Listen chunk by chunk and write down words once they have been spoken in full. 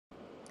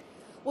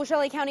Well,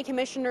 Shelley County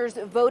Commissioners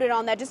voted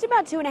on that just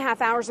about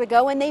 2.5 hours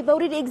ago, and they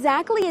voted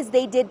exactly as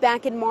they did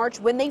back in March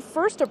when they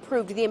first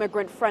approved the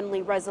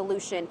immigrant-friendly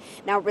resolution.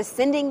 Now,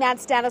 rescinding that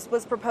status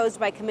was proposed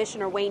by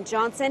Commissioner Wayne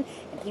Johnson,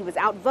 and he was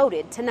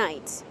outvoted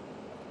tonight.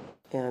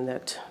 And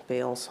that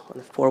fails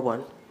on a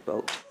 4-1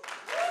 vote.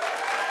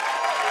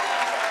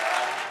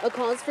 A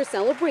cause for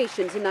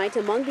celebration tonight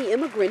among the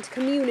immigrant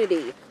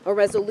community. A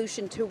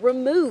resolution to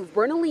remove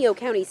Bernalillo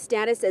County's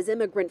status as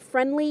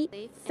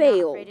immigrant-friendly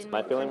failed.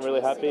 I'm feeling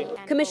really happy.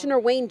 Commissioner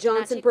Wayne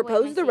Johnson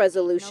proposed the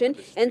resolution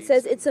and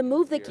says it's a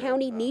move the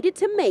county needed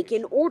to make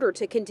in order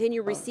to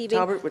continue receiving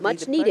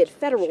much-needed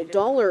federal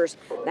dollars.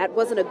 That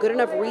wasn't a good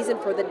enough reason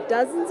for the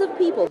dozens of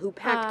people who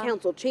packed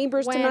council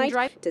chambers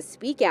tonight to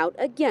speak out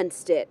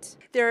against it.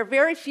 There are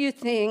very few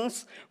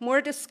things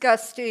more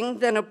disgusting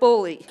than a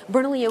bully.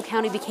 Bernalillo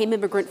County became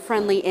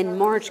immigrant-friendly in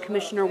March.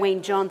 Commissioner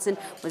Wayne Johnson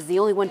was the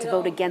only one to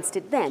vote against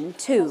it then,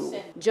 too.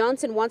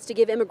 Johnson wants to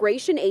give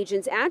immigration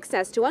agents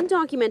access to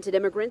undocumented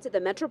immigrants at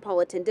the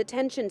Metropolitan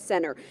Detention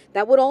Center.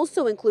 That would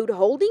also include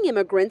holding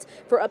immigrants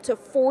for up to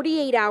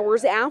 48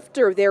 hours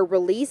after they're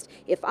released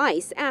if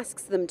ICE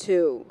asks them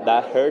to.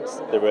 That hurts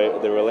the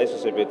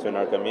relationship between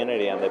our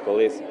community and the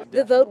police.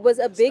 The vote was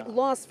a big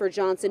loss for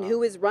Johnson,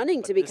 who is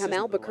running to become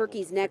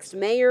Albuquerque's next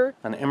mayor.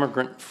 An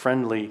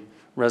immigrant-friendly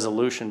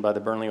resolution by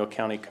the Bernalillo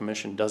County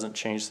Commission doesn't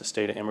change the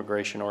state of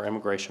immigration or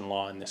immigration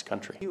law in this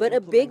country. But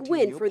a big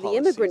win for the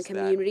immigrant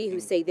community, who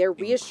say they're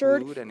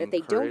reassured that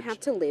they don't have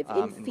to live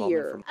in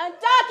fear.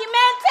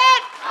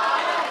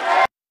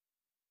 Undocumented!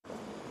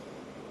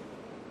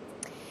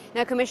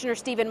 Now, Commissioner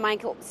Stephen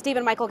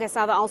Michael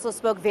Quesada also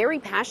spoke very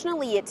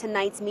passionately at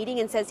tonight's meeting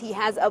and says he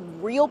has a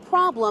real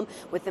problem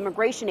with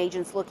immigration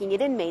agents looking at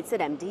inmates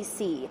at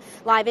MDC.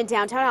 Live in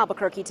downtown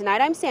Albuquerque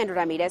tonight, I'm Sandra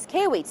Ramirez,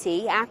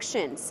 KOAT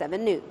Action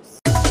 7 News.